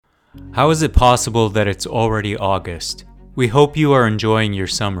How is it possible that it's already August? We hope you are enjoying your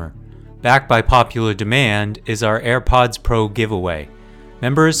summer. Backed by popular demand is our AirPods Pro giveaway.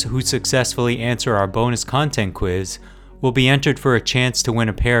 Members who successfully answer our bonus content quiz will be entered for a chance to win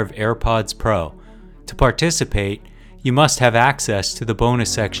a pair of AirPods Pro. To participate, you must have access to the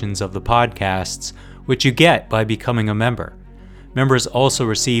bonus sections of the podcasts, which you get by becoming a member. Members also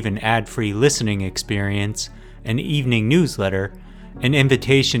receive an ad-free listening experience, an evening newsletter, an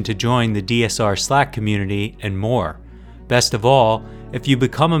invitation to join the DSR Slack community, and more. Best of all, if you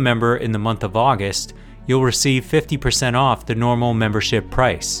become a member in the month of August, you'll receive 50% off the normal membership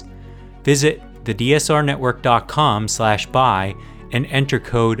price. Visit thedsrnetwork.com/buy and enter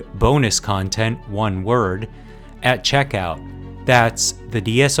code BONUSCONTENT, one word, at checkout. That's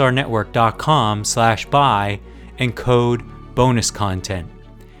thedsrnetwork.com/buy and code BONUSCONTENT.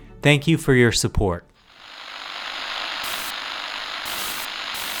 Thank you for your support.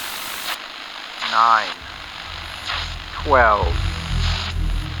 9, 12,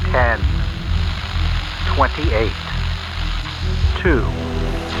 10, 28, 2,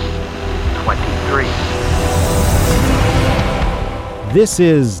 23. This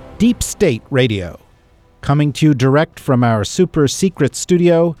is Deep State Radio, coming to you direct from our super secret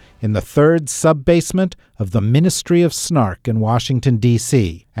studio in the third sub-basement of the Ministry of Snark in Washington,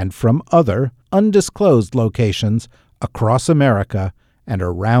 D.C., and from other undisclosed locations across America and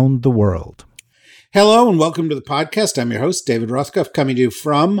around the world. Hello and welcome to the podcast. I'm your host, David Rothkopf, coming to you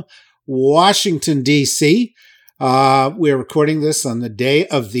from Washington, D.C. We're recording this on the day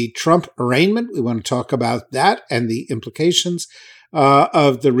of the Trump arraignment. We want to talk about that and the implications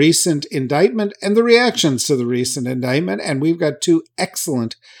of the recent indictment and the reactions to the recent indictment. And we've got two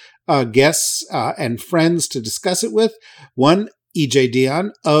excellent guests and friends to discuss it with. One, E.J.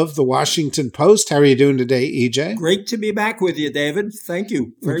 Dionne of the Washington Post. How are you doing today, E.J.? Great to be back with you, David. Thank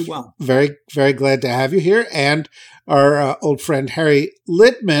you. Very well. Very, very glad to have you here. And our old friend, Harry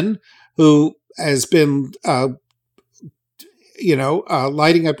Litman, who has been,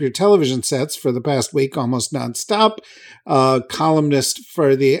 lighting up your television sets for the past week almost nonstop, columnist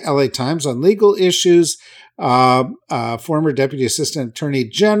for the LA Times on legal issues, former Deputy Assistant Attorney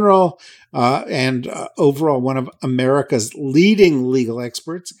General, and overall one of America's leading legal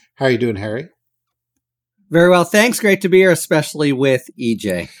experts. How are you doing, Harry? Very well, thanks. Great to be here, especially with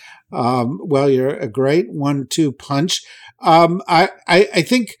EJ. Well, you're a great 1-2 punch. I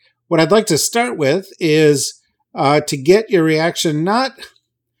think what I'd like to start with is to get your reaction, not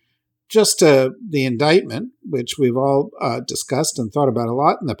just to the indictment, which we've all discussed and thought about a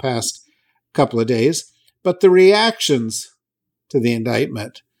lot in the past couple of days, but the reactions to the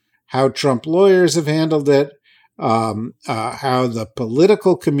indictment, how Trump lawyers have handled it, how the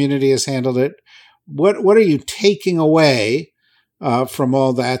political community has handled it. What are you taking away from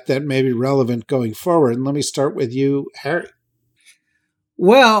all that may be relevant going forward? And let me start with you, Harry.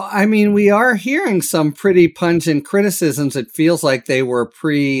 Well, I mean, we are hearing some pretty pungent criticisms. It feels like they were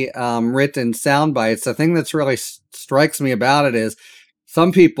pre-written sound bites. The thing that's really strikes me about it is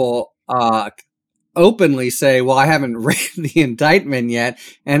some people openly say, well, I haven't read the indictment yet.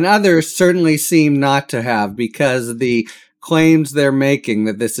 And others certainly seem not to have, because the claims they're making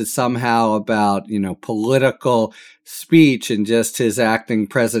that this is somehow about, political speech and just his acting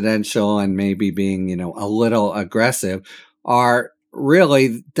presidential and maybe being, a little aggressive are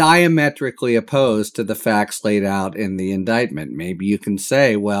really diametrically opposed to the facts laid out in the indictment. Maybe you can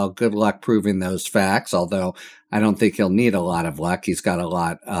say, well, good luck proving those facts, although I don't think he'll need a lot of luck. He's got a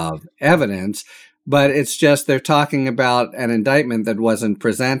lot of evidence. But it's just they're talking about an indictment that wasn't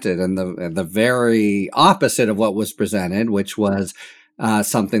presented, and the very opposite of what was presented, which was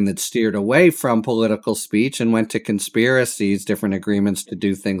something that steered away from political speech and went to conspiracies, different agreements to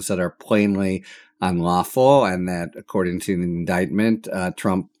do things that are plainly unlawful, and that, according to the indictment,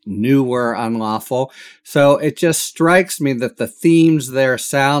 Trump knew were unlawful. So it just strikes me that the themes they're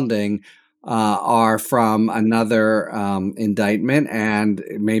sounding are from another indictment, and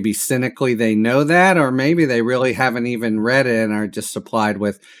maybe cynically they know that, or maybe they really haven't even read it and are just supplied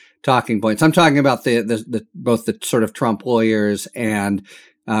with talking points. I'm talking about the both the sort of Trump lawyers and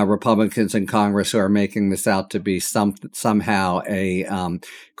Republicans in Congress who are making this out to be somehow a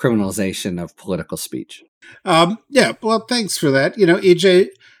criminalization of political speech. Yeah, well, thanks for that. EJ,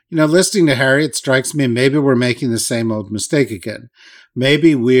 listening to Harry, it strikes me maybe we're making the same old mistake again.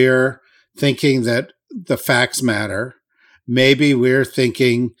 Maybe we're thinking that the facts matter. Maybe we're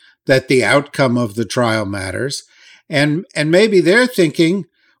thinking that the outcome of the trial matters. And maybe they're thinking,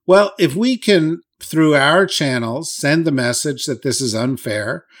 well, if we can, through our channels, send the message that this is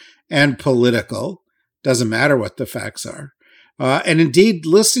unfair and political, doesn't matter what the facts are, And indeed,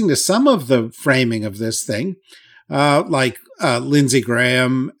 listening to some of the framing of this thing, like Lindsey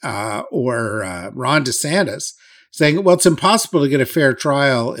Graham or Ron DeSantis, saying, well, it's impossible to get a fair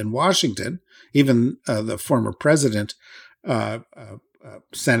trial in Washington. Even the former president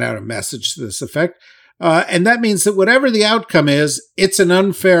sent out a message to this effect. And that means that whatever the outcome is, it's an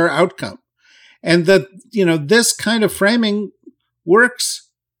unfair outcome. And that, this kind of framing works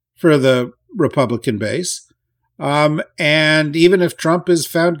for the Republican base. And even if Trump is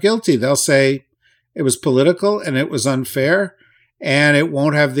found guilty, they'll say it was political and it was unfair and it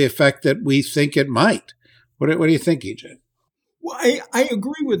won't have the effect that we think it might. What do you think, EJ? Well, I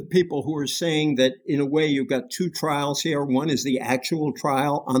agree with people who are saying that in a way you've got two trials here. One is the actual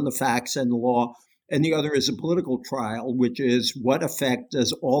trial on the facts and the law, and the other is a political trial, which is what effect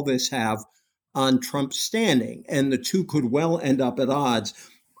does all this have on Trump's standing? And the two could well end up at odds.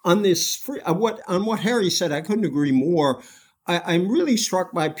 On this, on what Harry said, I couldn't agree more. I'm really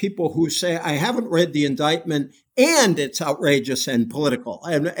struck by people who say, I haven't read the indictment and it's outrageous and political.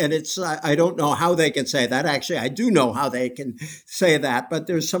 And it's, I don't know how they can say that. Actually, I do know how they can say that, but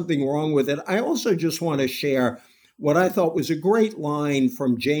there's something wrong with it. I also just want to share what I thought was a great line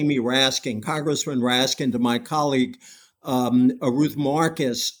from Jamie Raskin, Congressman Raskin, to my colleague, Ruth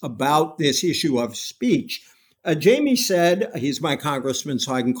Marcus, about this issue of speech. Jamie said, he's my congressman,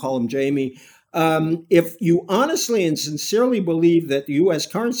 so I can call him Jamie, if you honestly and sincerely believe that the U.S.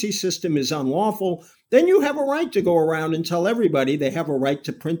 currency system is unlawful, then you have a right to go around and tell everybody they have a right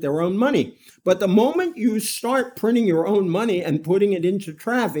to print their own money. But the moment you start printing your own money and putting it into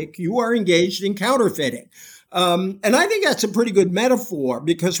traffic, you are engaged in counterfeiting. And I think that's a pretty good metaphor,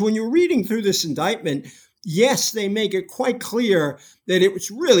 because when you're reading through this indictment, yes, they make it quite clear that it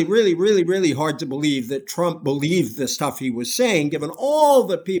was really, really, really, really hard to believe that Trump believed the stuff he was saying, given all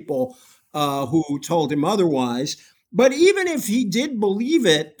the people who told him otherwise. But even if he did believe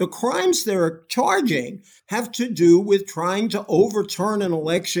it, the crimes they're charging have to do with trying to overturn an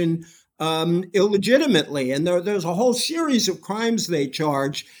election illegitimately. And there's a whole series of crimes they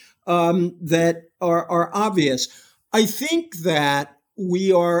charge that are obvious. I think that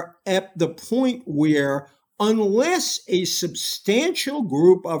we are at the point where, unless a substantial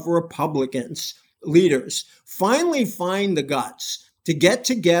group of Republicans, leaders, finally find the guts to get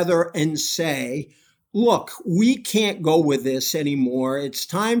together and say, look, we can't go with this anymore. It's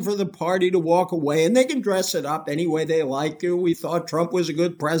time for the party to walk away, and they can dress it up any way they like. We thought Trump was a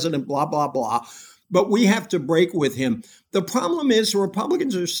good president, blah, blah, blah. But we have to break with him. The problem is the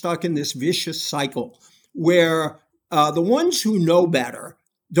Republicans are stuck in this vicious cycle where the ones who know better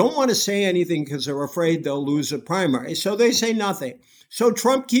don't want to say anything because they're afraid they'll lose a primary. So they say nothing. So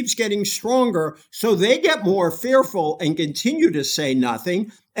Trump keeps getting stronger. So they get more fearful and continue to say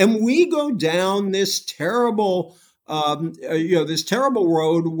nothing. And we go down this terrible, this terrible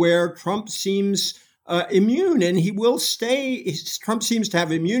road where Trump seems immune, and he will stay. Trump seems to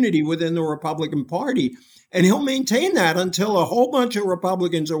have immunity within the Republican Party, and he'll maintain that until a whole bunch of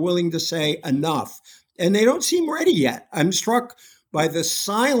Republicans are willing to say enough. And they don't seem ready yet. I'm struck by the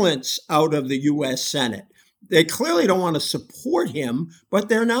silence out of the U.S. Senate. They clearly don't want to support him, but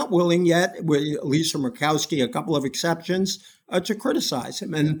they're not willing yet, with Lisa Murkowski, a couple of exceptions, to criticize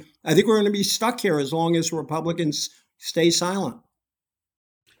him. And I think we're going to be stuck here as long as Republicans stay silent.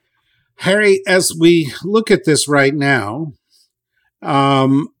 Harry, as we look at this right now,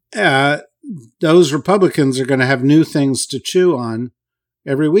 those Republicans are going to have new things to chew on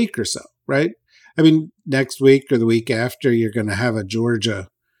every week or so, right? I mean, next week or the week after, you're going to have a Georgia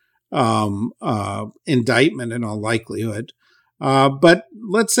indictment in all likelihood. But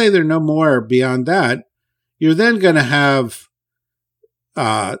let's say there are no more beyond that. You're then going to have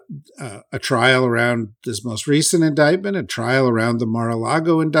a trial around this most recent indictment, a trial around the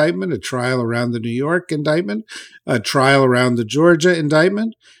Mar-a-Lago indictment, a trial around the New York indictment, a trial around the Georgia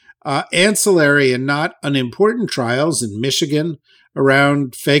indictment, ancillary and not unimportant trials in Michigan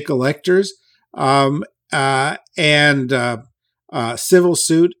around fake electors, and civil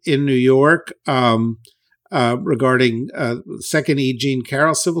suit in New York regarding second E. Jean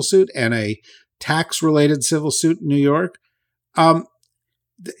Carroll civil suit and a tax-related civil suit in New York.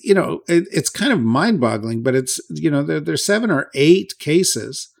 It's kind of mind-boggling, but it's, there's 7 or 8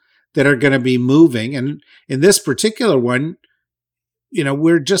 cases that are going to be moving. And in this particular one,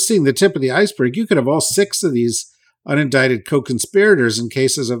 we're just seeing the tip of the iceberg. You could have all 6 of these unindicted co-conspirators in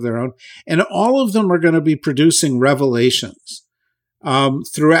cases of their own, and all of them are going to be producing revelations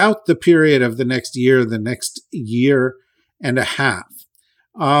throughout the period of the next year and a half.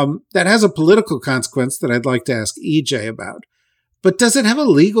 That has a political consequence that I'd like to ask EJ about. But does it have a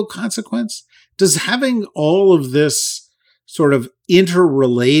legal consequence? Does having all of this sort of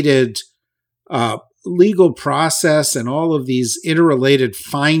interrelated legal process and all of these interrelated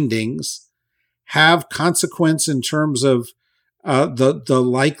findings have consequence in terms of the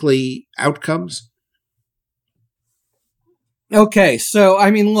likely outcomes? Okay, so I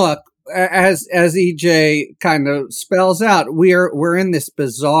mean, look, as EJ kind of spells out, we're in this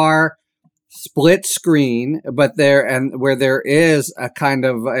bizarre split screen, but where there is a kind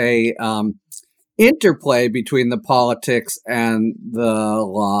of a interplay between the politics and the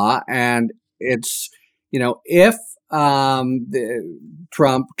law, and it's, if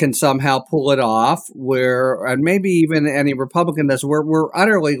Trump can somehow pull it off, and maybe even any Republican does, we're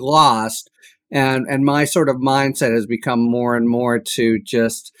utterly lost. And my sort of mindset has become more and more to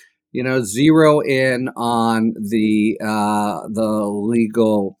just, zero in on the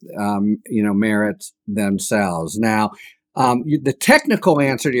legal, merits themselves. Now, the technical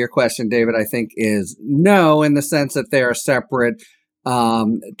answer to your question, David, I think is no, in the sense that they are separate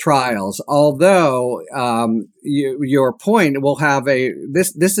trials. Although your point will have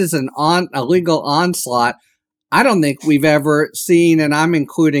this is a legal onslaught I don't think we've ever seen, and I'm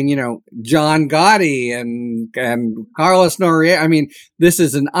including, John Gotti and Carlos Noriega. I mean, this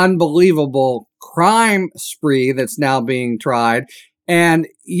is an unbelievable crime spree that's now being tried. And,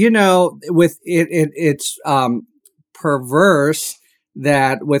 with it's perverse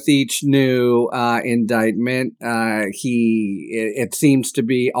that with each new indictment, it seems to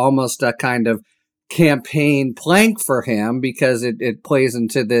be almost a kind of campaign plank for him, because it plays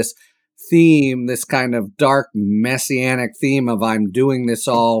into this theme, this kind of dark messianic theme of I'm doing this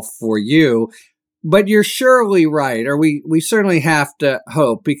all for you. But you're surely right, or we certainly have to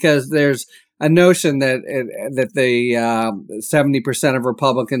hope, because there's a notion that the 70% of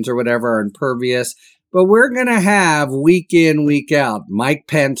Republicans or whatever are impervious. But we're going to have week in, week out, Mike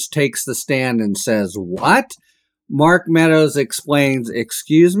Pence takes the stand and says, what? Mark Meadows explains,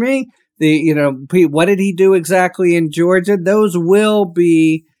 excuse me? What did he do exactly in Georgia? Those will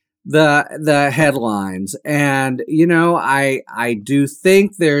be the headlines. And, I do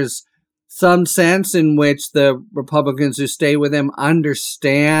think there's some sense in which the Republicans who stay with him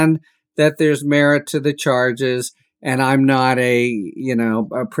understand that there's merit to the charges. And I'm not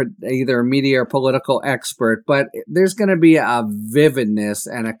either a media or political expert, but there's going to be a vividness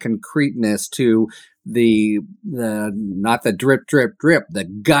and a concreteness to the not the drip, drip, drip, the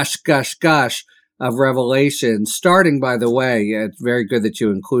gush, gush, gush of revelation, starting, by the way, it's very good that you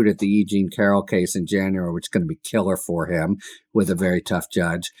included the E. Jean Carroll case in January, which is going to be killer for him with a very tough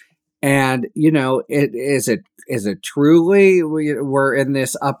judge. And, is it truly we're in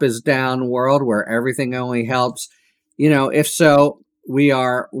this up is down world where everything only helps? If so, we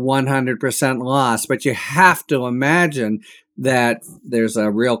are 100% lost. But you have to imagine that there's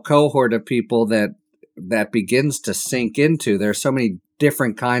a real cohort of people that begins to sink into. There's so many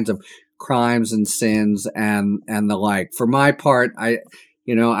different kinds of crimes and sins and the like. For my part, I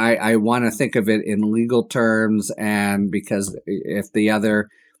want to think of it in legal terms, and because if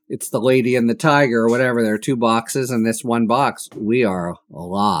it's the lady and the tiger or whatever, there are two boxes, and this one box, we are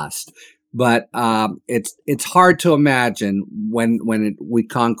lost. But it's hard to imagine when we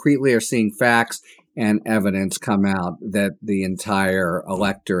concretely are seeing facts and evidence come out that the entire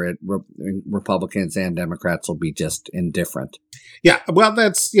electorate, Republicans and Democrats, will be just indifferent. Yeah, well,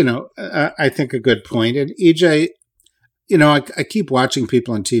 that's, I think a good point. And EJ, I keep watching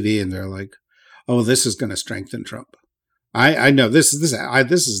people on TV and they're like, oh, this is going to strengthen Trump. I know this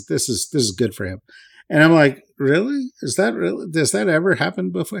is good for him. And I'm like, really? Is that really? Does that ever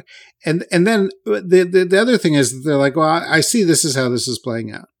happen before? And then the other thing is they're like, well, I see this is how this is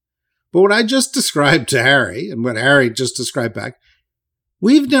playing out. But what I just described to Harry and what Harry just described back,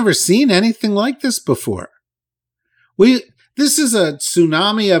 we've never seen anything like this before. This is a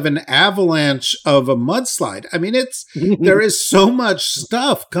tsunami of an avalanche of a mudslide. I mean, there is so much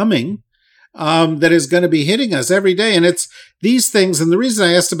stuff coming that is going to be hitting us every day. And it's these things. And the reason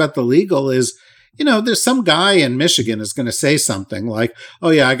I asked about the legal is, there's some guy in Michigan is going to say something like, oh,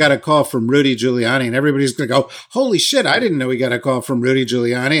 yeah, I got a call from Rudy Giuliani. And everybody's going to go, holy shit, I didn't know we got a call from Rudy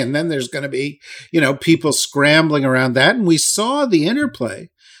Giuliani. And then there's going to be, people scrambling around that. And we saw the interplay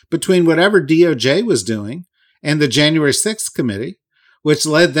between whatever DOJ was doing and the January 6th committee, which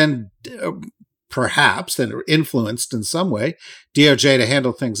led then perhaps and influenced in some way DOJ to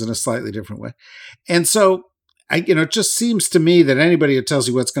handle things in a slightly different way. And so, it just seems to me that anybody who tells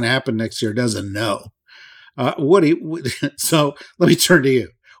you what's going to happen next year doesn't know. So let me turn to you.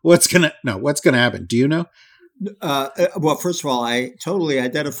 What's going to happen? Do you know? Well, first of all, I totally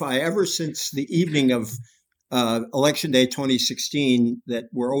identify ever since the evening of Election Day 2016 that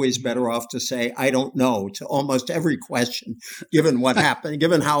we're always better off to say, I don't know, to almost every question, given what happened,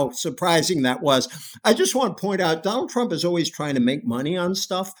 given how surprising that was. I just want to point out, Donald Trump is always trying to make money on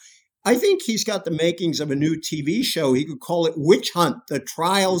stuff. I think he's got the makings of a new TV show. He could call it Witch Hunt, The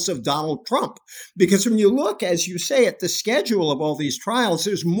Trials of Donald Trump. Because when you look, as you say, at the schedule of all these trials,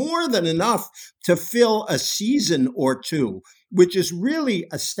 there's more than enough to fill a season or two, which is really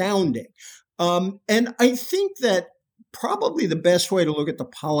astounding. And I think that probably the best way to look at the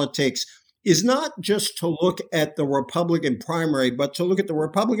politics is not just to look at the Republican primary, but to look at the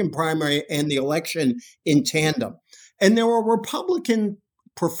Republican primary and the election in tandem. And there are Republican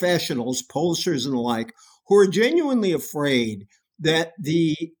professionals, pollsters and the like, who are genuinely afraid that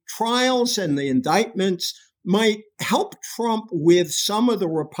the trials and the indictments might help Trump with some of the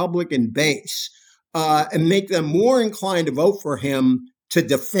Republican base and make them more inclined to vote for him to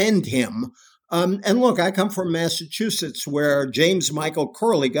defend him. And look, I come from Massachusetts, where James Michael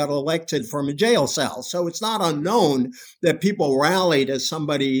Curley got elected from a jail cell. So it's not unknown that people rallied as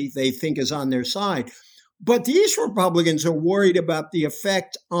somebody they think is on their side. But these Republicans are worried about the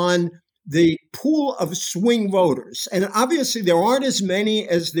effect on the pool of swing voters. And obviously, there aren't as many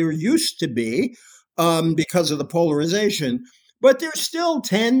as there used to be because of the polarization. But there's still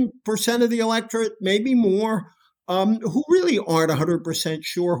 10% of the electorate, maybe more, who really aren't 100%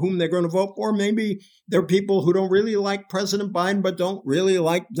 sure whom they're going to vote for. Maybe they're people who don't really like President Biden, but don't really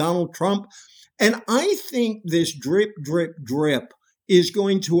like Donald Trump. And I think this drip, drip, drip is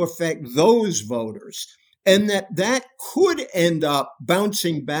going to affect those voters, and that could end up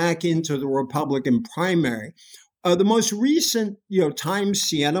bouncing back into the Republican primary. The most recent, Times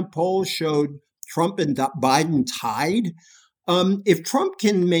Siena poll showed Trump and Biden tied. If Trump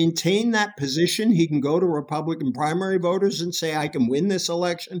can maintain that position, he can go to Republican primary voters and say, I can win this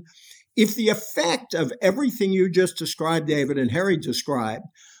election. If the effect of everything you just described, David, and Harry described,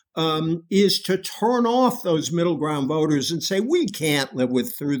 is to turn off those middle ground voters and say, we can't live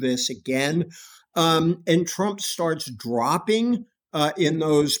through this again, and Trump starts dropping in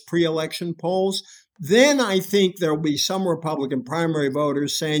those pre-election polls, then I think there'll be some Republican primary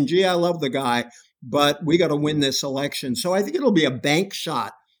voters saying, gee, I love the guy, but we got to win this election. So I think it'll be a bank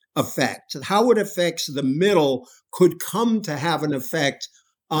shot effect. How it affects the middle could come to have an effect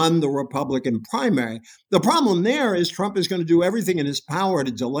on the Republican primary. The problem there is Trump is going to do everything in his power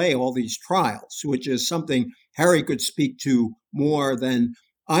to delay all these trials, which is something Harry could speak to more than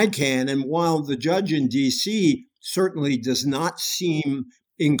I can. And while the judge in D.C. certainly does not seem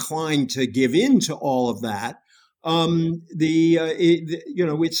inclined to give in to all of that,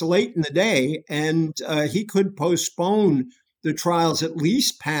 it's late in the day, and he could postpone the trials at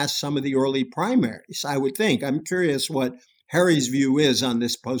least past some of the early primaries, I would think. I'm curious what Harry's view is on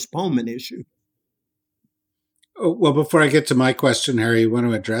this postponement issue. Well, before I get to my question, Harry, you want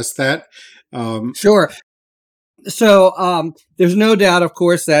to address that? Sure. So there's no doubt, of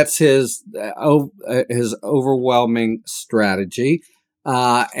course, that's his overwhelming strategy.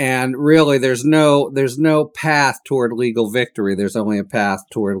 And really, there's no path toward legal victory. There's only a path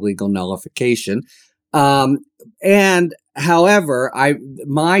toward legal nullification. And however,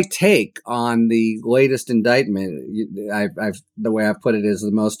 my take on the latest indictment, the way I put it is the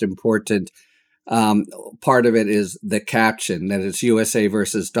most important part of it is the caption that it's USA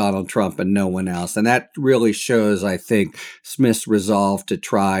versus Donald Trump and no one else. And that really shows, I think, Smith's resolve to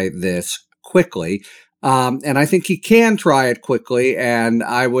try this quickly. And I think he can try it quickly. And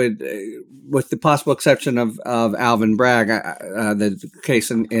I would, with the possible exception of Alvin Bragg, the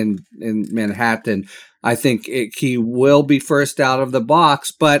case in Manhattan, I think he will be first out of the box.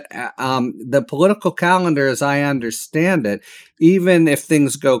 But the political calendar, as I understand it, even if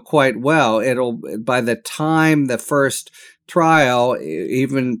things go quite well, by the time the first trial,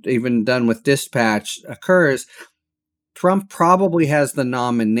 even done with dispatch, occurs, Trump probably has the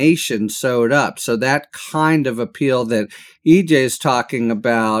nomination sewed up. So that kind of appeal that EJ is talking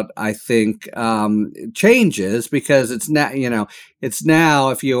about, I think, changes, because it's now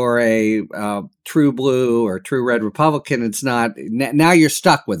if you're a true blue or true red Republican, it's not, now you're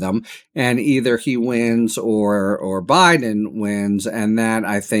stuck with him, and either he wins or Biden wins. And that,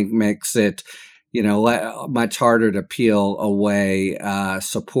 I think, makes it, much harder to peel away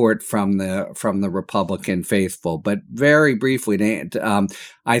support from the Republican faithful. But very briefly,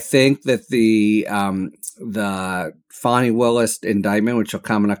 I think that the Fani Willis indictment, which will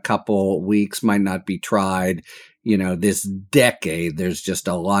come in a couple weeks, might not be tried this decade. There's just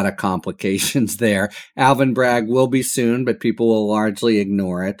a lot of complications there. Alvin Bragg will be soon, but people will largely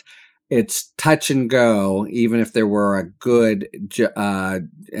ignore it. It's touch and go, even if there were a good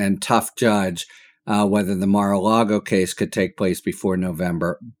and tough judge. whether the Mar-a-Lago case could take place before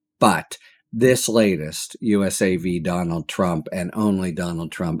November. But this latest, USA v. Donald Trump and only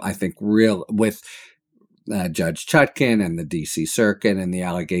Donald Trump, I think with Judge Chutkan and the D.C. Circuit and the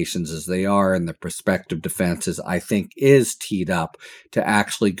allegations as they are and the prospective defenses, I think is teed up to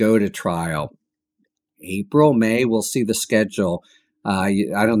actually go to trial. April, May, we'll see the schedule. I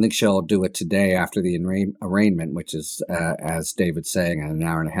don't think she'll do it today after the arraignment, which is, as David's saying, in an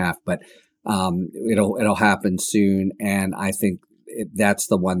hour and a half. But it'll happen soon, and I think that's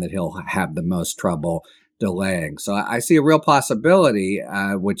the one that he'll have the most trouble delaying. So I see a real possibility,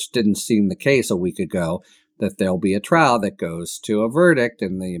 which didn't seem the case a week ago, that there'll be a trial that goes to a verdict,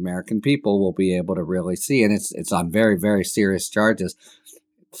 and the American people will be able to really see. And it's on very, very serious charges.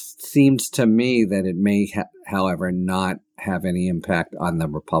 It seems to me that it may, however, not have any impact on the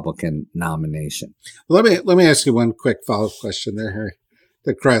Republican nomination. Let me ask you one quick follow-up question there, Harry,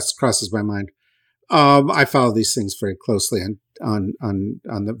 that crosses my mind. I follow these things very closely on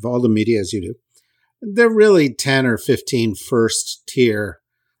all the media, as you do. They're really 10 or 15 first-tier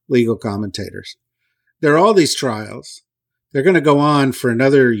legal commentators. There are all these trials. They're going to go on for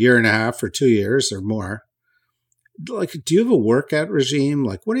another year and a half or 2 years or more. Like, do you have a workout regime?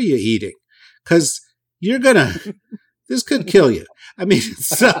 Like, what are you eating? Because this could kill you. I mean,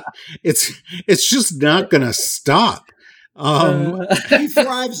 it's just not going to stop. He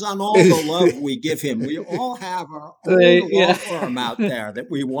thrives on all the love we give him. We all have our own law firm out there that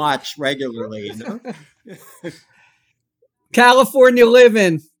we watch regularly. You know? California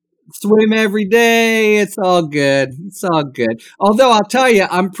living. Swim every day. It's all good. It's all good. Although I'll tell you,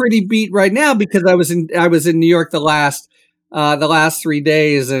 I'm pretty beat right now because I was in New York the last 3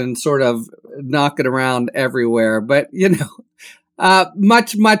 days and sort of knocking around everywhere. But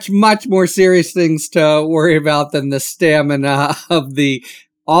much more serious things to worry about than the stamina of the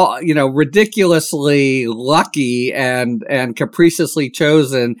ridiculously lucky and capriciously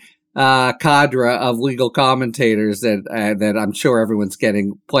chosen cadre of legal commentators that I'm sure everyone's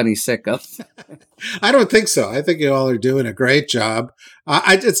getting plenty sick of. I don't think so. I think you all are doing a great job.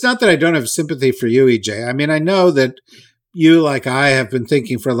 It's not that I don't have sympathy for you, EJ. I mean, I know that you, like I, have been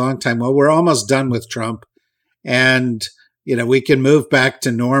thinking for a long time, well, we're almost done with Trump and, we can move back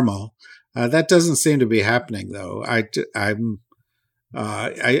to normal. That doesn't seem to be happening, though.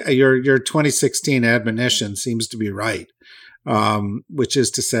 Your 2016 admonition seems to be right. Which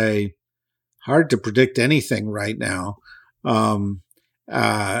is to say, hard to predict anything right now.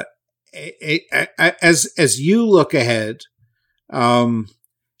 As you look ahead,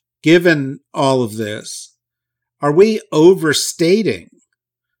 given all of this, are we overstating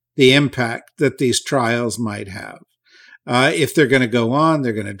the impact that these trials might have? If they're going to go on,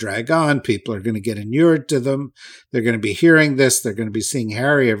 they're going to drag on. People are going to get inured to them. They're going to be hearing this. They're going to be seeing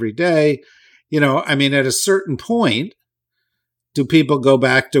Harry every day. At a certain point, do people go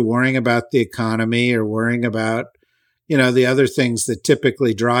back to worrying about the economy or worrying about, the other things that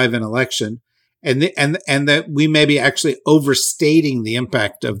typically drive an election, and that we may be actually overstating the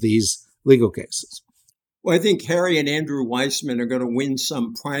impact of these legal cases? Well, I think Harry and Andrew Weissman are going to win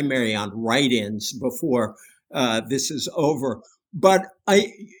some primary on write-ins before this is over. But I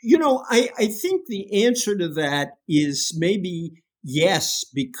think the answer to that is maybe yes,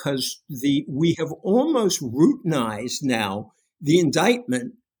 because we have almost routinized now the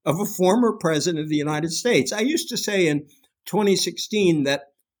indictment of a former president of the United States. I used to say in 2016 that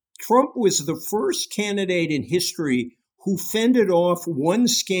Trump was the first candidate in history who fended off one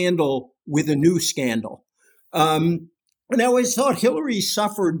scandal with a new scandal. And I always thought Hillary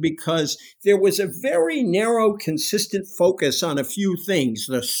suffered because there was a very narrow, consistent focus on a few things.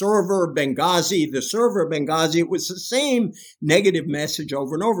 The server Benghazi, it was the same negative message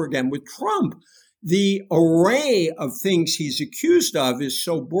over and over again. With Trump, the array of things he's accused of is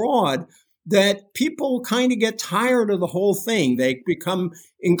so broad that people kind of get tired of the whole thing. They become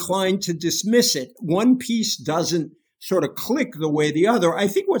inclined to dismiss it. One piece doesn't sort of click the way the other. I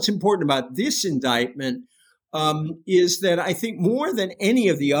think what's important about this indictment is that I think more than any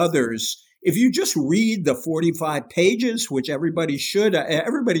of the others, if you just read the 45 pages, which everybody should,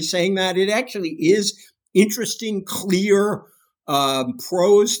 everybody's saying that, it actually is interesting, clear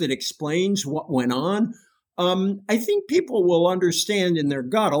prose that explains what went on. I think people will understand in their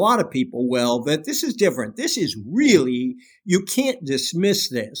gut, a lot of people will, that this is different. This is really, you can't dismiss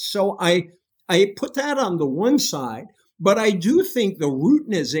this. So I put that on the one side, but I do think the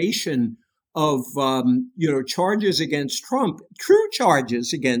routinization of charges against Trump, true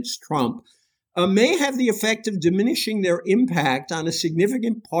charges against Trump, may have the effect of diminishing their impact on a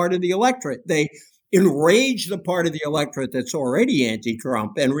significant part of the electorate. enrage the part of the electorate that's already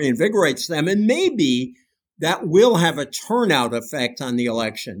anti-Trump and reinvigorates them. And maybe that will have a turnout effect on the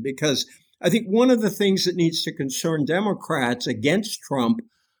election, because I think one of the things that needs to concern Democrats against Trump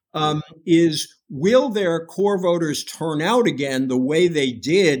is, will their core voters turn out again the way they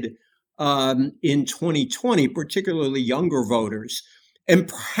did in 2020, particularly younger voters? And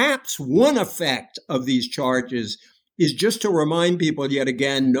perhaps one effect of these charges is just to remind people yet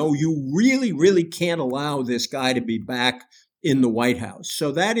again, no, you really, really can't allow this guy to be back in the White House.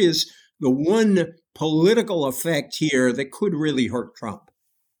 So that is the one political effect here that could really hurt Trump.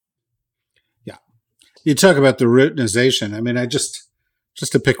 Yeah. You talk about the routinization. I mean, just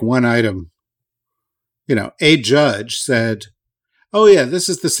to pick one item, a judge said, oh yeah, this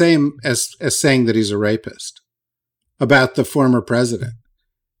is the same as saying that he's a rapist about the former president.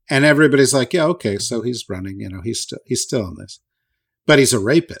 And everybody's like, yeah, okay, so he's running, he's still in this, but he's a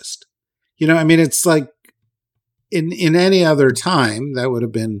rapist. It's like in any other time that would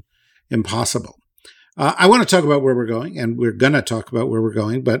have been impossible. I want to talk about where we're going, and we're going to talk about where we're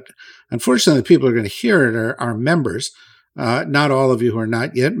going, but unfortunately, the people who are going to hear it are members. Not all of you who are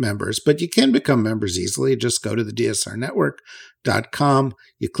not yet members, but you can become members easily. Just go to the dsrnetwork.com.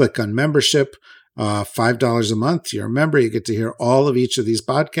 You click on membership. $5 a month. You're a member. You get to hear all of each of these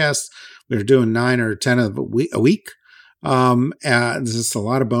podcasts. We're doing 9 or 10 of a week. This is a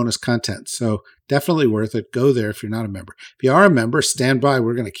lot of bonus content. So definitely worth it. Go there if you're not a member. If you are a member, stand by.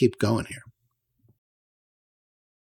 We're going to keep going here.